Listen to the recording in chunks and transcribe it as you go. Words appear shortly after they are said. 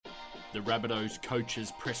The Rabbitohs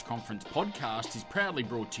Coaches Press Conference podcast is proudly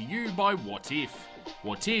brought to you by What If?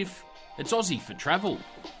 What If? It's Aussie for travel.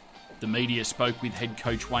 The media spoke with head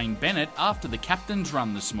coach Wayne Bennett after the captain's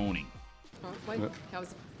run this morning. Wayne, how was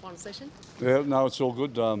the final session? Yeah, no, it's all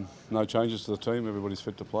good. No changes to the team. Everybody's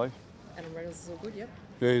fit to play. Adam Reynolds is all good, yep.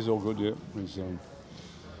 Yeah, he's all good, yeah. He's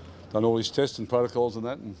done all his tests and protocols and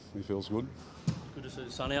that, and he feels good. Good to see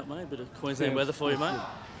the sun out, mate. Bit of Queensland weather for you, mate.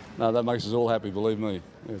 No, that makes us all happy, believe me.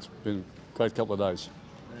 It's been a great couple of days.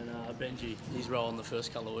 And Benji, his role in the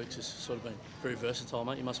first couple of weeks has sort of been very versatile,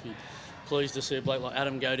 mate. You must be pleased to see a bloke like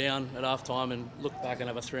Adam go down at half time and look back and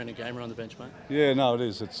have a 300 gamer on the bench, mate. Yeah, no, it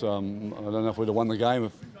is. It's I don't know if we'd have won the game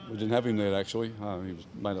if we didn't have him there, actually.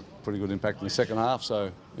 Made a pretty good impact in the second half,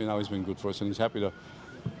 so, he's been good for us and he's happy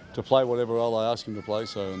to play whatever role I ask him to play,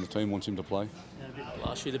 and the team wants him to play.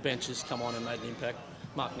 Last year, the bench has come on and made an impact.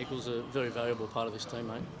 Mark Nichols is a very valuable part of this team,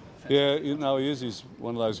 mate. Yeah, he is. He's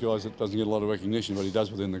one of those guys that doesn't get a lot of recognition, but he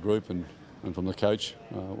does within the group and from the coach.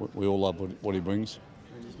 We all love what he brings.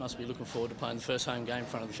 And you must be looking forward to playing the first home game in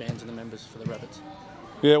front of the fans and the members for the Rabbits.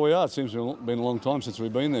 Yeah, we are. It seems to have been a long time since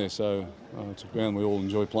we've been there, so it's a ground we all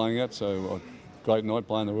enjoy playing at. So great night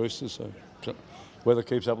playing the Roosters. So weather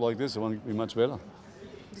keeps up like this, it won't be much better.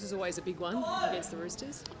 This is always a big one against the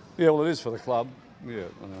Roosters. Yeah, well, it is for the club. Yeah,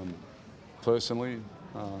 personally.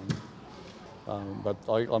 But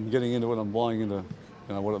I'm getting into it. I'm buying into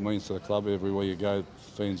what it means to the club. Everywhere you go,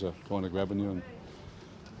 fans are kind of grabbing you and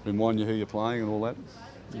remind you who you're playing and all that.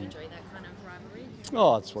 Do you enjoy that kind of rivalry?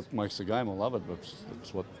 Oh, it's what makes the game. I love it.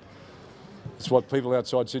 It's what people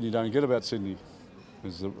outside Sydney don't get about Sydney.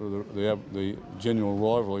 Is the genuine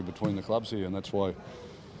rivalry between the clubs here, and that's why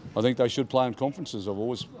I think they should play in conferences. I've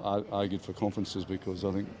always argued for conferences because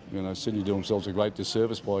I think Sydney do themselves a great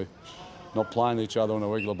disservice by not playing each other on a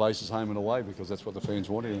regular basis home and away, because that's what the fans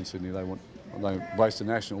want here in Sydney. They embrace the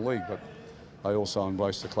National League, but they also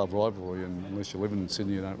embrace the club rivalry, and unless you're living in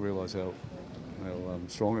Sydney you don't realise how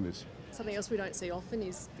strong it is. Something else we don't see often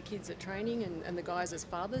is the kids at training and the guys as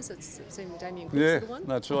fathers. It's seen Damien Cook's the one. Yeah,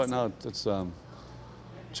 that's right. No, it's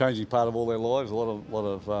changing part of all their lives. A lot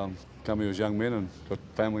of come here as young men and got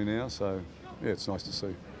family now, so yeah, it's nice to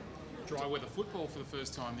see. Dry weather football for the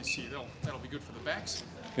first time this year. That'll be good for the backs.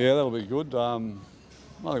 Yeah, that'll be good. I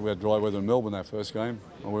think we had dry weather in Melbourne that first game.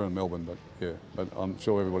 Well, we're in Melbourne, but I'm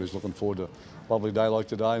sure everybody's looking forward to a lovely day like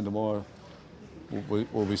today, and tomorrow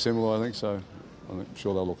will be similar, I think, so I'm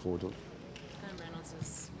sure they'll look forward to it. Adam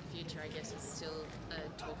Reynolds' future, I guess, is still a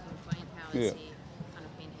talking point. How has he kind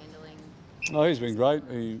of been handling? No, he's been great.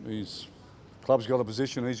 He's club's got a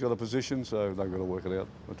position, he's got a position, so they've got to work it out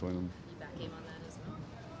between them. You back him on that as well?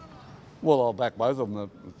 Well, I'll back both of them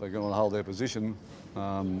if they're going to hold their position.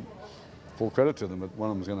 Full credit to them, but one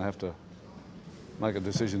of them's going to have to make a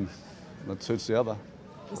decision that suits the other.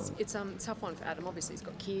 It's a tough one for Adam. Obviously, he's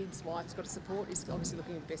got kids, wife's got to support. He's obviously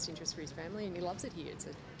looking at the best interest for his family, and he loves it here. It's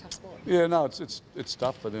a tough spot. Yeah, no, it's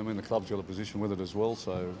tough, but I mean the club's got a position with it as well.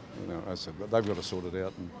 So as I said, they've got to sort it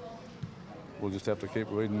out, and we'll just have to keep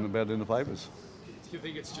reading about it in the papers. Do you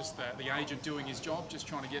think it's just the agent doing his job, just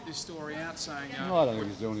trying to get this story out, saying... No, I don't think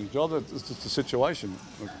he's doing his job. It's just a situation.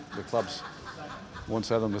 The club's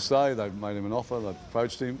wants Adam to stay. They've made him an offer. They've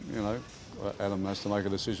approached him. Adam has to make a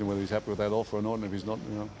decision whether he's happy with that offer or not, and if he's not,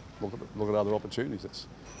 look at other opportunities.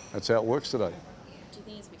 That's how it works today. Do you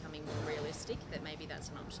think it's becoming more realistic that maybe that's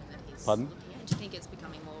an option that he's Pardon? looking at? Do you think it's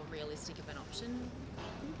becoming more realistic of an option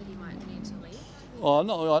that he might need to leave? Oh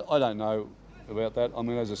no, I don't know about that. I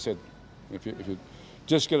mean, as I said, if you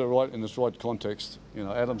just get it right in this right context,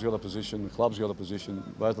 Adam's got a position, the club's got a position.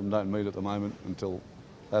 Both of them don't meet at the moment. Until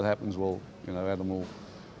that happens, well, Adam will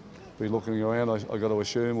be looking around, I've got to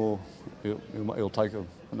assume, or he'll take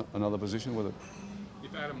another position with it.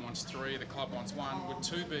 If Adam wants 3, the club wants 1, would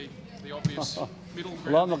 2 be the obvious middle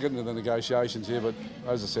ground? Well, I'm not getting into the negotiations here, but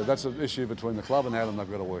as I said, that's an issue between the club and Adam they've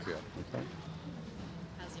got to work out. Okay?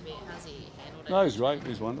 How's he handled it? No, he's great,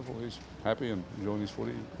 he's wonderful, he's happy and enjoying his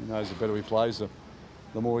footy. He knows the better he plays,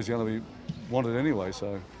 the more he's going to be wanted anyway,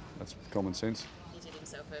 so that's common sense. He did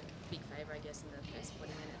himself a big favour, I guess, in the first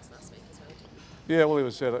 40 minutes last week as well. Yeah, well,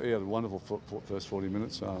 he had a wonderful first 40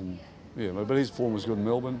 minutes. But his form was good in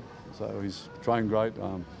Melbourne, so he's trained great.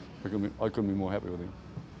 I couldn't be more happy with him.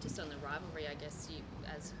 Just on the rivalry, I guess,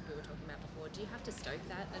 as we were talking about before, do you have to stoke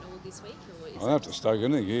that at all this week? Or is I don't have to stoke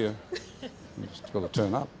anything here. You've just got to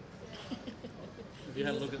turn up. Have you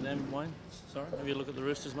had a look at them, Wayne? Sorry, have you looked at the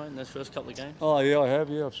Roosters, mate, in those first couple of games? Oh, yeah, I have,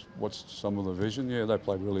 yeah. I've watched some of the vision. Yeah, they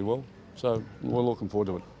played really well. So we're looking forward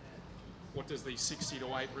to it. What does the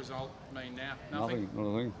 60-8 result mean now? Nothing, not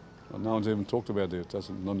a thing. no one's even talked about it. It's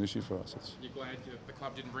not an issue for us. You're glad the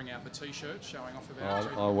club didn't bring out the T-shirt showing off about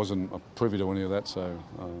it? I wasn't privy to any of that, so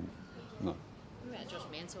no. What about Josh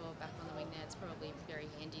Mansour back on the wing now? It's probably very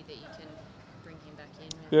handy that you can bring him back in.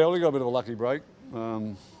 Yeah, well, he got a bit of a lucky break.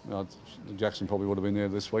 Jackson probably would have been there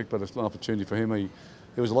this week, but it's an opportunity for him.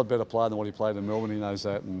 He was a lot better player than what he played in Melbourne. He knows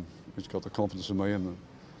that, and he's got the confidence in me and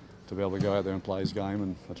to be able to go out there and play his game,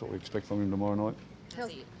 and that's what we expect from him tomorrow night. How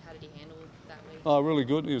did he handle that week? Oh, really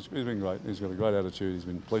good. He's been great. He's got a great attitude. He's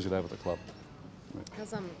been a pleasure to have at the club.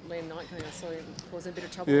 How's Liam Knight going? I saw him causing a bit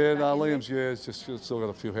of trouble. Yeah, no, Liam's it's just still got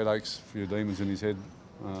a few headaches, a few demons in his head.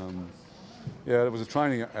 Yeah, it was a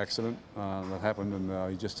training accident that happened,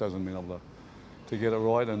 and he just hasn't been able to get it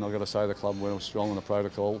right. And I've got to say the club went strong on the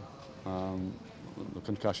protocol, the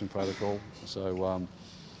concussion protocol. So.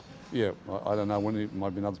 Yeah, I don't know when. It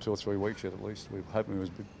might be another 2 or 3 weeks yet at least. We're hoping he was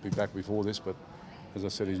be back before this, but as I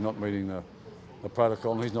said, he's not meeting the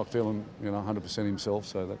protocol and he's not feeling 100% himself,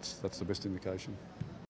 so that's the best indication.